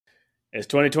It's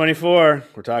 2024.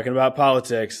 We're talking about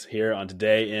politics here on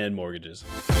Today in Mortgages.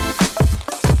 Hey,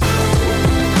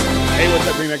 what's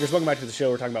up, Greenmakers? Welcome back to the show.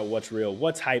 We're talking about what's real,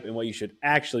 what's hype, and what you should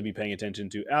actually be paying attention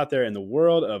to out there in the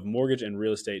world of mortgage and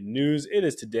real estate news. It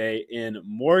is Today in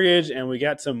Mortgage, and we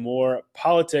got some more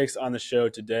politics on the show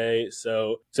today.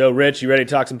 So Rich, you ready to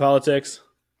talk some politics?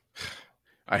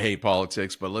 I hate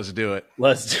politics, but let's do it.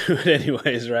 Let's do it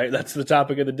anyways, right? That's the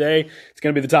topic of the day. It's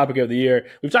going to be the topic of the year.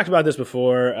 We've talked about this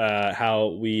before,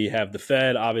 how we have the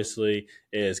Fed obviously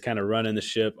is kind of running the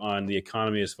ship on the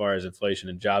economy as far as inflation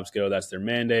and jobs go. That's their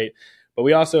mandate. But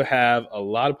we also have a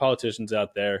lot of politicians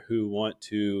out there who want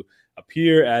to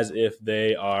appear as if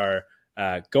they are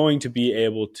going to be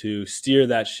able to steer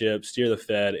that ship, steer the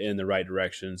Fed in the right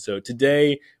direction. So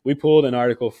today we pulled an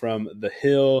article from The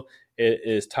Hill. It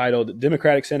is titled,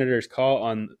 Democratic Senators Call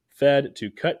on Fed to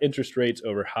Cut Interest Rates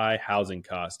Over High Housing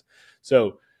Cost.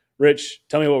 So, Rich,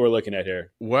 tell me what we're looking at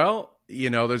here. Well,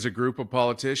 there's a group of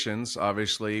politicians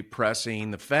obviously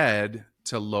pressing the Fed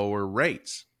to lower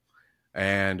rates.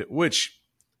 And which,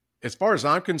 as far as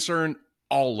I'm concerned,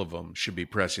 all of them should be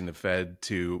pressing the Fed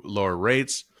to lower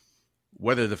rates.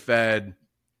 Whether the Fed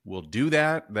will do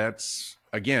that, that's,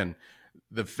 again,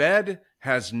 the Fed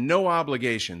has no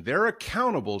obligation. They're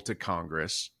accountable to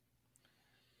Congress,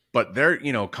 but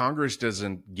Congress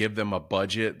doesn't give them a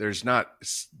budget. There's not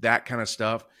that kind of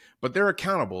stuff, but they're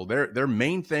accountable. Their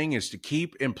main thing is to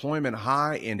keep employment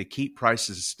high and to keep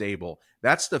prices stable.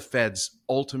 That's the Fed's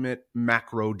ultimate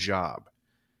macro job.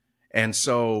 And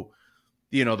so,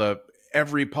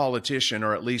 every politician,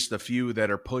 or at least the few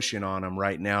that are pushing on them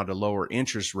right now to lower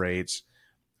interest rates,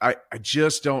 I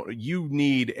just don't. You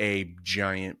need a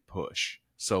giant push.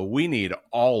 So we need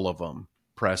all of them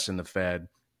pressing the Fed.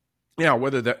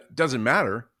 Whether that doesn't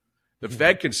matter, the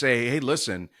Fed could say, hey,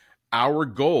 listen, our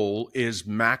goal is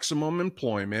maximum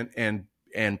employment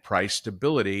and price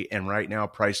stability. And right now,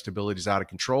 price stability is out of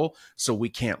control, so we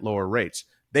can't lower rates.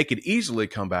 They could easily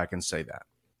come back and say that.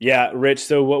 Yeah, Rich,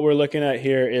 so what we're looking at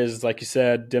here is, like you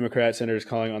said, Democrat senators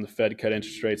calling on the Fed to cut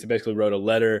interest rates. They basically wrote a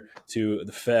letter to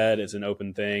the Fed. It's an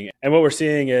open thing. And what we're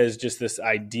seeing is just this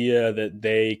idea that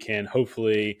they can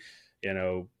hopefully,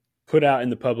 put out in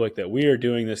the public that we are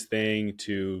doing this thing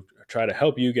to try to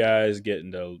help you guys get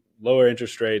into lower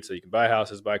interest rates so you can buy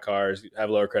houses, buy cars,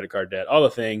 have lower credit card debt, all the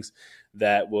things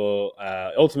that will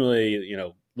ultimately,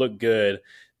 look good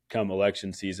come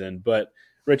election season. But,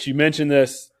 Rich, you mentioned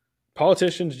this.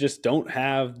 Politicians just don't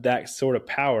have that sort of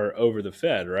power over the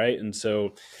Fed, right? And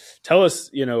so tell us,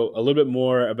 a little bit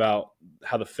more about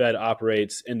how the Fed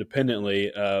operates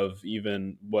independently of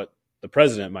even what the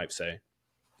president might say.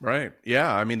 Right.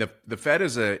 Yeah. I mean, the Fed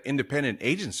is an independent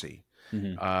agency.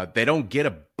 Mm-hmm. They don't get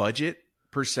a budget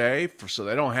per se, so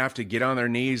they don't have to get on their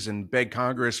knees and beg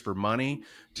Congress for money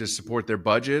to support their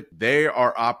budget. They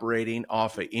are operating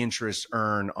off of interest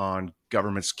earned on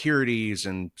government securities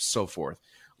and so forth.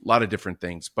 A lot of different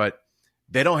things, but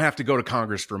they don't have to go to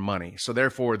Congress for money. So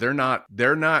therefore they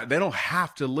don't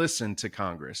have to listen to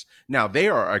Congress. Now they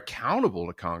are accountable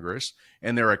to Congress,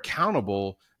 and they're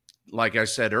accountable, like I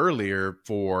said earlier,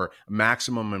 for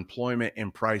maximum employment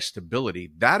and price stability.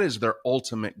 That is their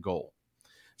ultimate goal.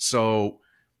 So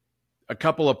a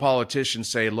couple of politicians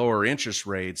say lower interest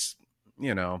rates,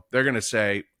 they're going to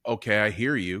say, okay, I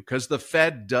hear you, because the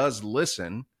Fed does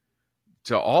listen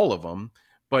to all of them,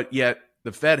 but yet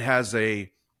the Fed has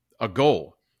a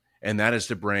goal, and that is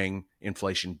to bring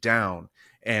inflation down.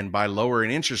 And by lowering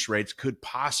interest rates could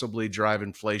possibly drive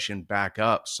inflation back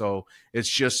up. So it's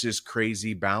just this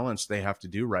crazy balance they have to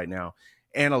do right now.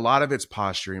 And a lot of it's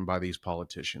posturing by these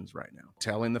politicians right now,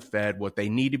 telling the Fed what they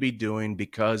need to be doing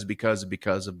because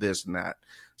of this and that.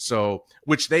 So,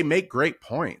 which they make great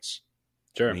points.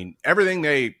 Sure. I mean, everything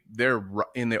they're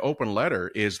in the open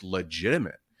letter is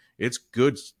legitimate. It's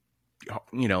good,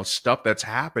 stuff that's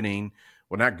happening.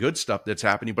 Well, not good stuff that's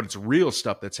happening, but it's real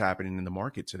stuff that's happening in the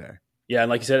market today. Yeah, and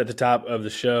like you said at the top of the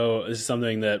show, this is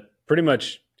something that pretty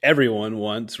much everyone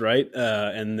wants, right?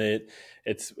 And that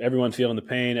it's everyone feeling the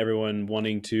pain, everyone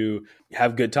wanting to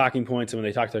have good talking points. And when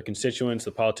they talk to their constituents,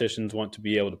 the politicians want to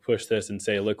be able to push this and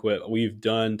say, look what we've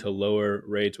done to lower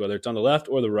rates, whether it's on the left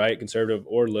or the right, conservative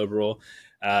or liberal.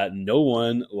 No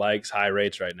one likes high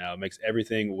rates right now. It makes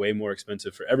everything way more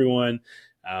expensive for everyone.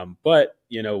 But,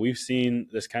 we've seen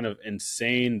this kind of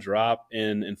insane drop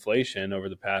in inflation over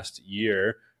the past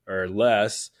year or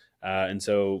less. And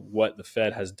so what the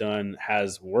Fed has done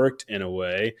has worked in a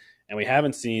way, and we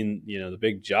haven't seen, the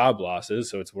big job losses.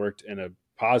 So it's worked in a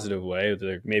positive way.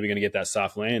 They're maybe going to get that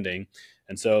soft landing.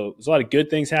 And so there's a lot of good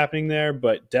things happening there,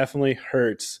 but definitely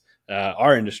hurts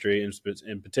our industry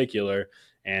in particular.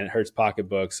 and it hurts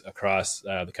pocketbooks across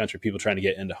the country, people trying to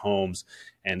get into homes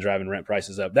and driving rent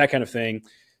prices up, that kind of thing.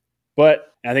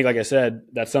 But I think, like I said,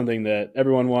 that's something that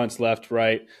everyone wants, left,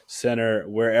 right, center,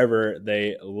 wherever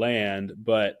they land.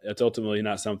 But it's ultimately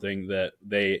not something that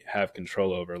they have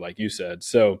control over, like you said.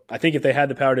 So I think if they had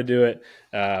the power to do it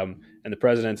and the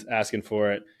president's asking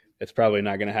for it, it's probably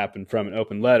not going to happen from an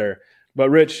open letter. But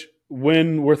Rich,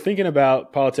 when we're thinking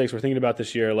about politics, we're thinking about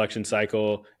this year election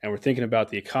cycle, and we're thinking about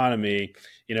the economy,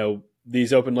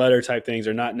 these open letter type things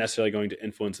are not necessarily going to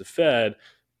influence the Fed,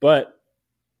 but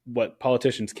what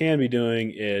politicians can be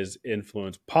doing is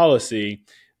influence policy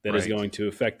that is going to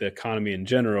affect the economy in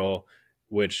general,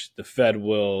 which the Fed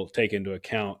will take into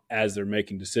account as they're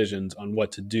making decisions on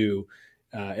what to do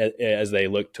as they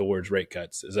look towards rate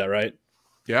cuts. Is that right?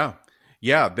 Yeah.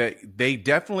 Yeah. They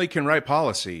definitely can write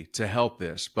policy to help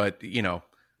this, but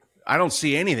I don't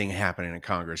see anything happening in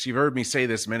Congress. You've heard me say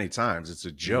this many times. It's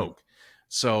a joke. Mm-hmm.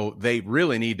 So they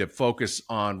really need to focus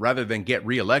on, rather than get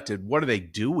reelected, what are they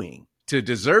doing to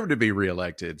deserve to be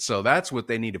reelected? So that's what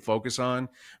they need to focus on,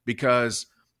 because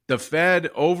the Fed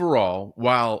overall,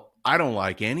 while I don't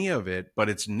like any of it, but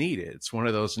it's needed. It's one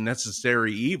of those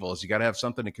necessary evils. You got to have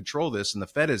something to control this. And the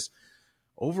Fed is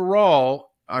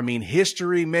overall,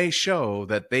 history may show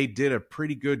that they did a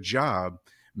pretty good job.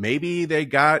 Maybe they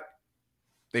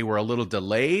were a little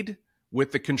delayed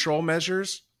with the control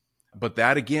measures. But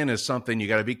that, again, is something you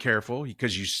got to be careful,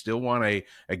 because you still want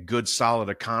a good, solid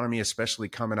economy, especially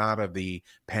coming out of the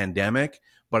pandemic.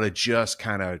 But it just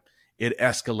it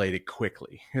escalated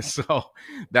quickly. So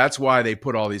that's why they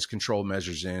put all these control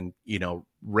measures in,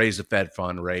 raise the Fed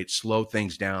fund rate, slow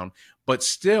things down. But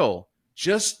still,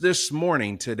 just this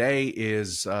morning, today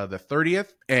is the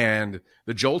 30th, and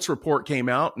the JOLTS report came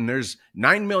out, and there's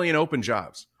 9 million open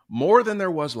jobs, more than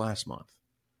there was last month.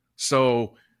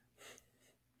 So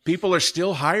people are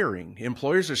still hiring.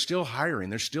 Employers are still hiring.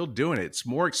 They're still doing it. It's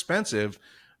more expensive,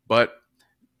 but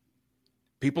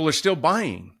people are still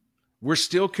buying. We're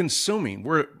still consuming.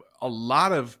 A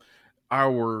lot of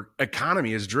our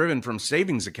economy is driven from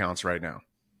savings accounts right now.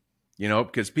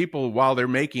 Because people, while they're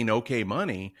making okay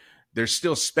money, they're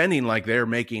still spending like they're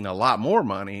making a lot more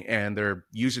money, and they're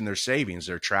using their savings.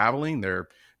 They're traveling. They're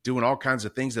doing all kinds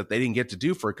of things that they didn't get to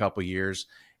do for a couple of years.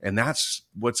 And that's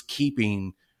what's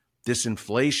keeping this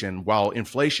inflation. While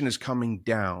inflation is coming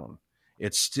down,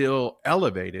 it's still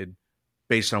elevated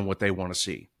based on what they want to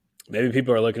see. Maybe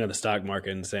people are looking at the stock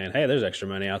market and saying, hey, there's extra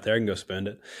money out there. I can go spend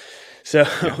it. So,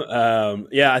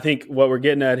 I think what we're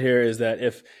getting at here is that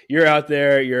if you're out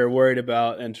there, you're worried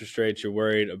about interest rates, you're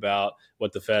worried about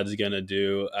what the Fed's going to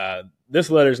do, this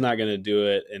letter's not going to do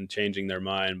it and changing their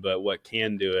mind. But what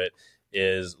can do it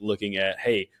is looking at,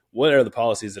 hey, what are the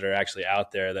policies that are actually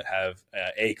out there that have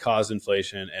A, caused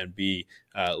inflation, and B,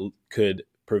 could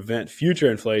prevent future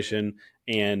inflation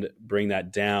and bring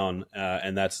that down.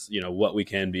 And that's, what we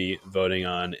can be voting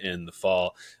on in the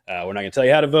fall. We're not going to tell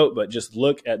you how to vote, but just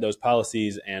look at those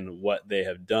policies and what they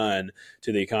have done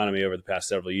to the economy over the past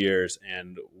several years,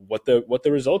 and what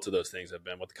the results of those things have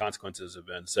been, what the consequences have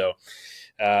been. So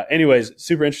anyways,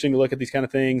 super interesting to look at these kind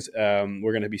of things.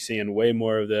 We're going to be seeing way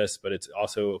more of this, but it's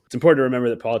important to remember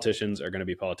that politicians are going to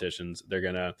be politicians. They're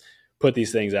going to put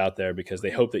these things out there because they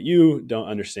hope that you don't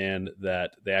understand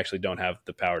that they actually don't have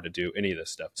the power to do any of this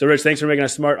stuff. So Rich, thanks for making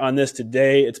us smart on this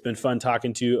today. It's been fun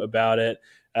talking to you about it.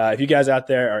 If you guys out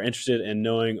there are interested in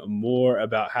knowing more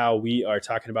about how we are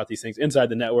talking about these things inside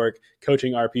the network,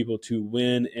 coaching our people to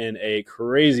win in a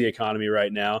crazy economy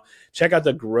right now, check out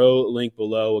the Grow link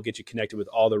below. We'll get you connected with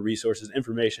all the resources,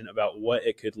 information about what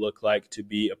it could look like to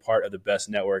be a part of the best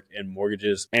network in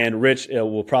mortgages. And Rich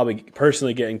will probably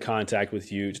personally get in contact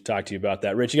with you to talk to you about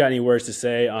that. Rich, you got any words to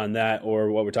say on that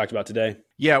or what we talked about today?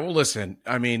 Yeah, well, listen,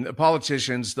 the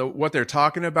politicians, what they're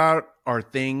talking about are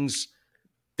things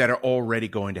that are already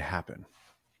going to happen.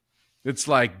 It's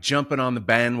like jumping on the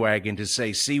bandwagon to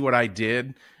say, see what I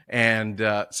did. And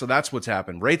so that's what's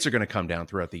happened. Rates are going to come down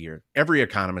throughout the year. Every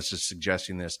economist is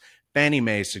suggesting this. Fannie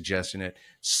Mae is suggesting it.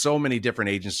 So many different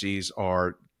agencies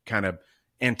are kind of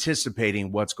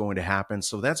anticipating what's going to happen.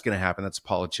 So that's going to happen. That's a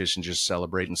politician just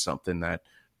celebrating something that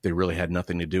they really had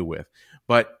nothing to do with.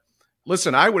 But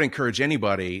listen, I would encourage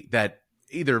anybody that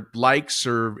either likes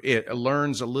or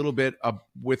learns a little bit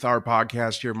with our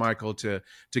podcast here, Michael, to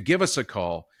give us a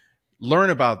call, learn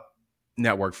about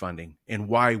network funding and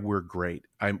why we're great.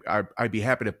 I'd be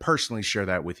happy to personally share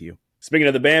that with you. Speaking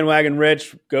of the bandwagon,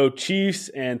 Rich, go Chiefs,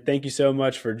 and thank you so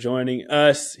much for joining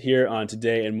us here on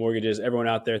Today in Mortgages. Everyone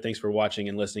out there, thanks for watching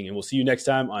and listening, and we'll see you next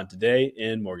time on Today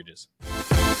in Mortgages.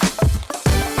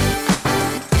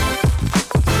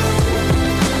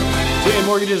 Today in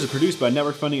Mortgages is produced by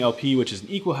Network Funding LP, which is an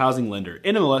equal housing lender,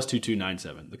 NMLS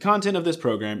 2297. The content of this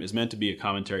program is meant to be a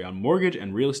commentary on mortgage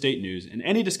and real estate news, and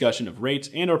any discussion of rates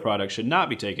and/or products should not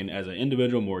be taken as an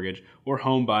individual mortgage or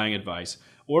home buying advice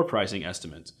or pricing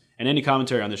estimates. And any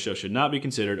commentary on this show should not be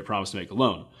considered a promise to make a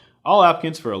loan. All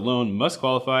applicants for a loan must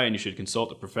qualify, and you should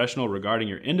consult a professional regarding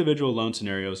your individual loan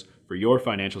scenarios for your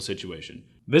financial situation.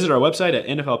 Visit our website at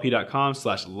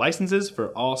nflp.com/licenses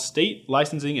for all state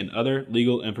licensing and other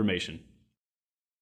legal information.